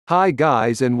Hi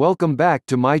guys and welcome back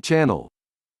to my channel.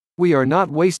 We are not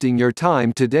wasting your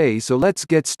time today, so let's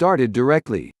get started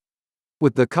directly.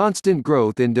 With the constant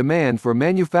growth in demand for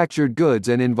manufactured goods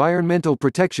and environmental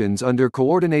protections under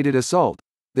coordinated assault,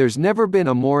 there's never been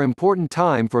a more important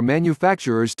time for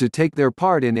manufacturers to take their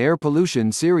part in air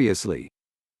pollution seriously.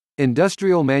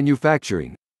 Industrial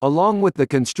manufacturing, along with the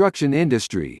construction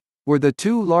industry, were the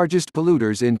two largest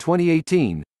polluters in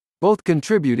 2018, both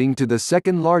contributing to the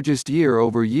second largest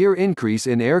year-over-year increase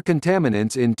in air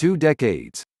contaminants in 2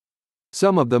 decades.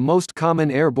 Some of the most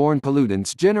common airborne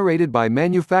pollutants generated by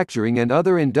manufacturing and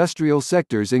other industrial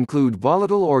sectors include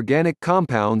volatile organic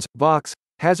compounds, VOCs,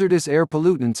 hazardous air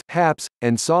pollutants, HAPs,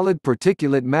 and solid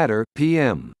particulate matter,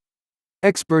 PM.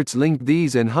 Experts link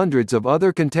these and hundreds of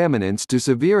other contaminants to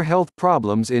severe health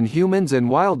problems in humans and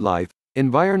wildlife,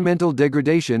 environmental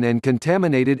degradation, and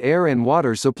contaminated air and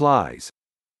water supplies.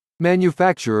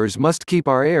 Manufacturers must keep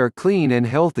our air clean and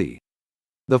healthy.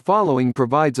 The following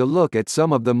provides a look at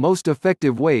some of the most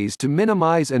effective ways to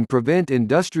minimize and prevent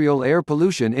industrial air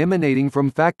pollution emanating from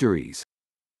factories.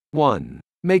 1.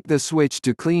 Make the switch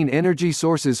to clean energy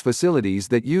sources. Facilities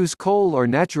that use coal or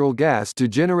natural gas to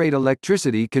generate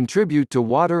electricity contribute to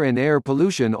water and air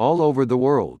pollution all over the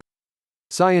world.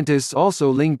 Scientists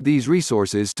also link these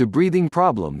resources to breathing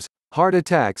problems, heart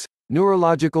attacks,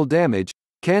 neurological damage,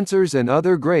 cancers, and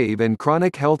other grave and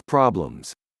chronic health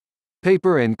problems.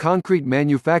 Paper and concrete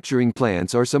manufacturing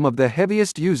plants are some of the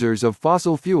heaviest users of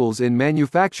fossil fuels in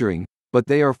manufacturing, but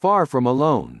they are far from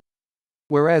alone.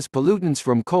 Whereas pollutants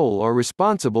from coal are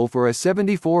responsible for a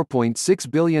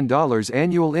 $74.6 billion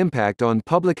annual impact on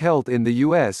public health in the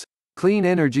U.S., clean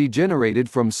energy generated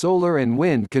from solar and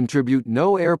wind contribute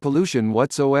no air pollution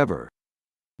whatsoever.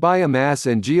 Biomass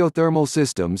and geothermal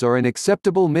systems are an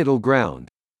acceptable middle ground.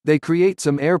 They create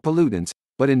some air pollutants,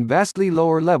 but in vastly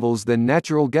lower levels than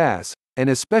natural gas, and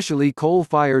especially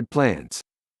coal-fired plants.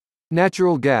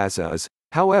 Natural gas is,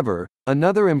 however,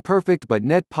 another imperfect but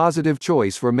net positive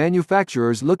choice for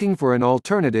manufacturers looking for an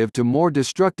alternative to more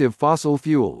destructive fossil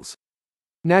fuels.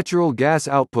 Natural gas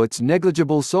outputs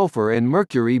negligible sulfur and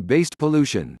mercury-based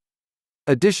pollution.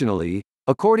 Additionally,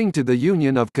 according to the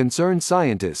Union of Concerned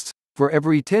Scientists, for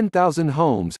every 10,000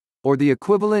 homes, or the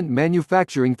equivalent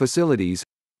manufacturing facilities,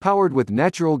 powered with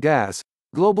natural gas,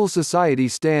 global society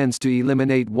stands to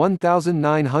eliminate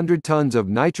 1,900 tons of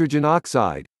nitrogen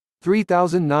oxide,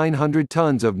 3,900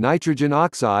 tons of nitrogen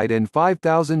oxide, and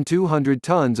 5,200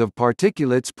 tons of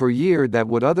particulates per year that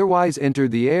would otherwise enter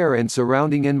the air and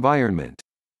surrounding environment.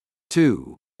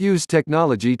 2. Use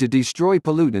technology to destroy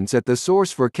pollutants at the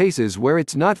source. For cases where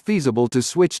it's not feasible to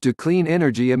switch to clean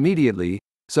energy immediately,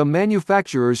 some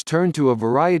manufacturers turn to a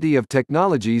variety of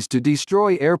technologies to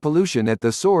destroy air pollution at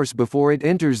the source before it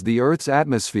enters the Earth's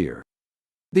atmosphere.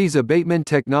 These abatement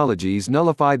technologies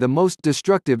nullify the most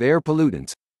destructive air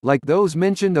pollutants, like those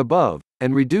mentioned above,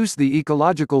 and reduce the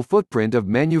ecological footprint of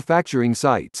manufacturing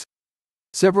sites.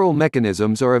 Several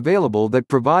mechanisms are available that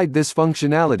provide this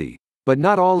functionality, but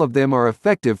not all of them are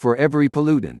effective for every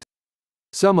pollutant.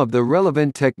 Some of the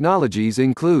relevant technologies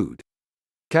include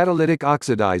catalytic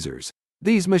oxidizers.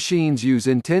 These machines use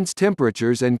intense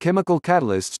temperatures and chemical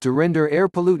catalysts to render air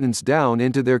pollutants down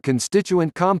into their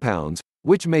constituent compounds,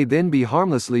 which may then be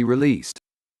harmlessly released.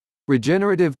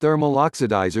 Regenerative thermal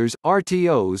oxidizers,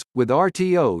 RTOs. With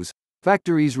RTOs,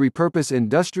 factories repurpose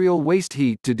industrial waste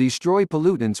heat to destroy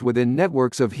pollutants within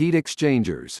networks of heat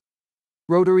exchangers.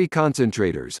 Rotary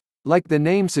concentrators. Like the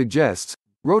name suggests,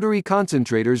 rotary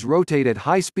concentrators rotate at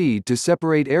high speed to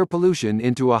separate air pollution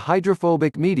into a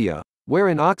hydrophobic media, where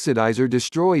an oxidizer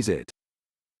destroys it.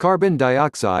 Carbon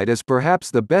dioxide is perhaps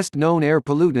the best-known air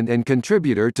pollutant and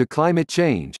contributor to climate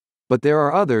change, but there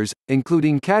are others,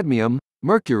 including cadmium,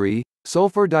 mercury,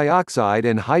 sulfur dioxide,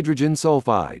 and hydrogen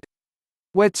sulfide.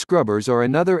 Wet scrubbers are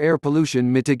another air pollution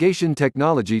mitigation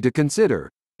technology to consider,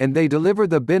 and they deliver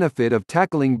the benefit of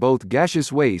tackling both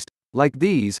gaseous waste, like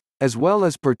these, as well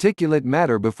as particulate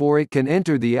matter before it can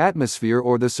enter the atmosphere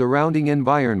or the surrounding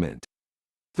environment.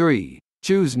 3.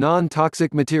 Choose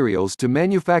non-toxic materials to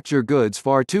manufacture goods.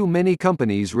 Far too many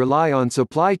companies rely on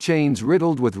supply chains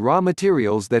riddled with raw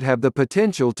materials that have the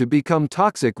potential to become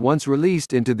toxic once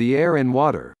released into the air and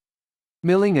water.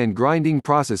 Milling and grinding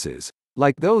processes,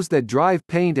 like those that drive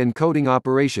paint and coating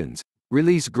operations,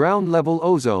 release ground-level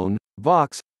ozone,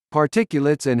 VOCs,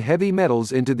 particulates, and heavy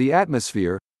metals into the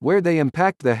atmosphere, where they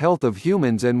impact the health of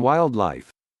humans and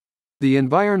wildlife. The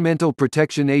Environmental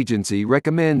Protection Agency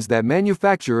recommends that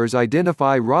manufacturers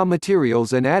identify raw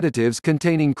materials and additives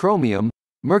containing chromium,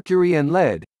 mercury, and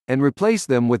lead, and replace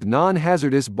them with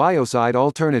non-hazardous biocide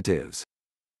alternatives.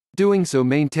 Doing so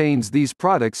maintains these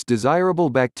products' desirable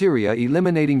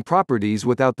bacteria-eliminating properties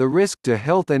without the risk to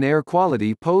health and air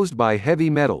quality posed by heavy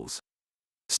metals.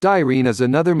 Styrene is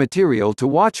another material to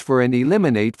watch for and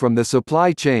eliminate from the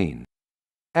supply chain.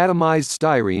 Atomized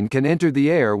styrene can enter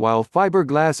the air while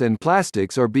fiberglass and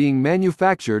plastics are being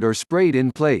manufactured or sprayed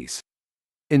in place.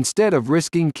 Instead of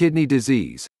risking kidney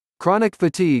disease, chronic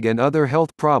fatigue and other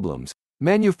health problems,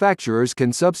 manufacturers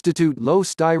can substitute low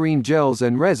styrene gels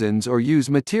and resins or use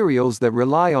materials that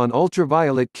rely on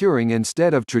ultraviolet curing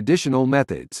instead of traditional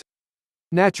methods.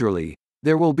 Naturally,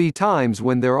 there will be times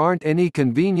when there aren't any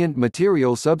convenient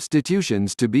material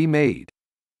substitutions to be made.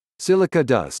 Silica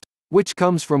dust, which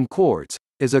comes from quartz,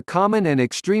 is a common and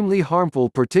extremely harmful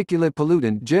particulate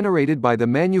pollutant generated by the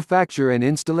manufacture and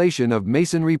installation of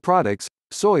masonry products,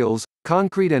 soils,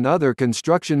 concrete and other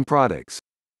construction products.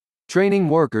 Training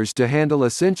workers to handle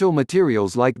essential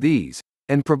materials like these,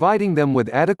 and providing them with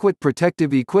adequate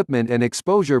protective equipment and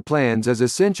exposure plans is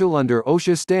essential under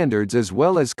OSHA standards as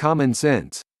well as common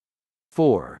sense.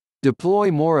 4.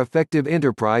 Deploy more effective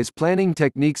enterprise planning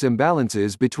techniques.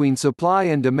 Imbalances between supply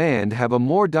and demand have a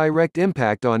more direct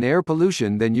impact on air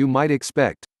pollution than you might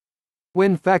expect.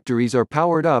 When factories are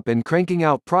powered up and cranking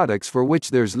out products for which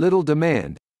there's little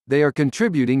demand, they are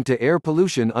contributing to air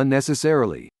pollution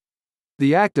unnecessarily.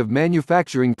 The act of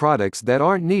manufacturing products that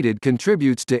aren't needed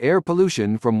contributes to air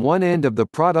pollution from one end of the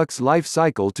product's life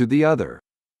cycle to the other.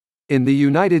 In the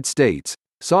United States,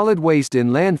 solid waste in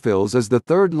landfills is the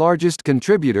third largest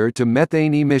contributor to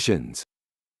methane emissions.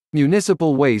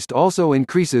 Municipal waste also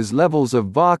increases levels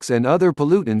of VOx and other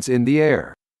pollutants in the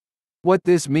air. What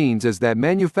this means is that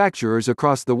manufacturers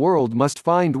across the world must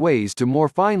find ways to more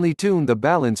finely tune the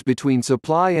balance between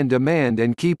supply and demand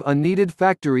and keep unneeded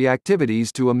factory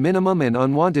activities to a minimum and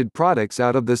unwanted products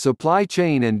out of the supply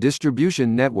chain and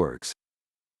distribution networks.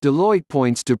 Deloitte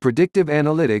points to predictive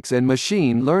analytics and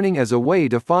machine learning as a way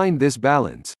to find this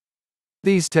balance.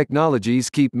 These technologies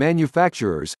keep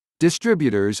manufacturers,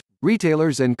 distributors,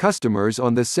 retailers and customers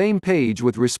on the same page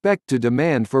with respect to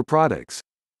demand for products.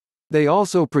 They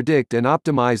also predict and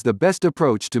optimize the best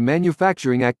approach to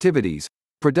manufacturing activities,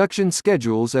 production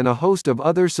schedules and a host of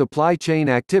other supply chain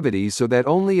activities so that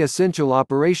only essential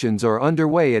operations are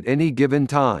underway at any given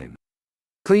time.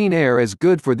 Clean air is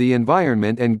good for the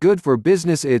environment and good for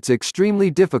business. It's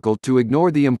extremely difficult to ignore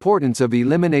the importance of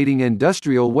eliminating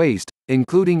industrial waste,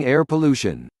 including air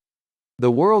pollution.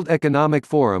 The World Economic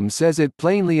Forum says it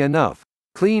plainly enough: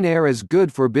 clean air is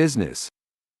good for business.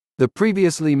 The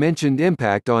previously mentioned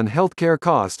impact on healthcare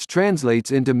costs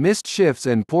translates into missed shifts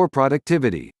and poor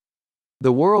productivity.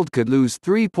 The world could lose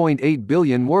 3.8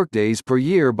 billion workdays per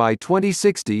year by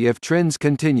 2060 if trends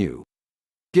continue.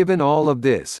 Given all of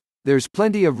this, there's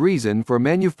plenty of reason for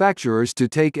manufacturers to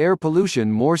take air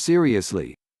pollution more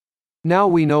seriously. Now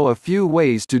we know a few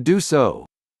ways to do so.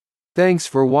 Thanks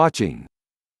for watching.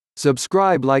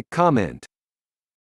 Subscribe, like, comment.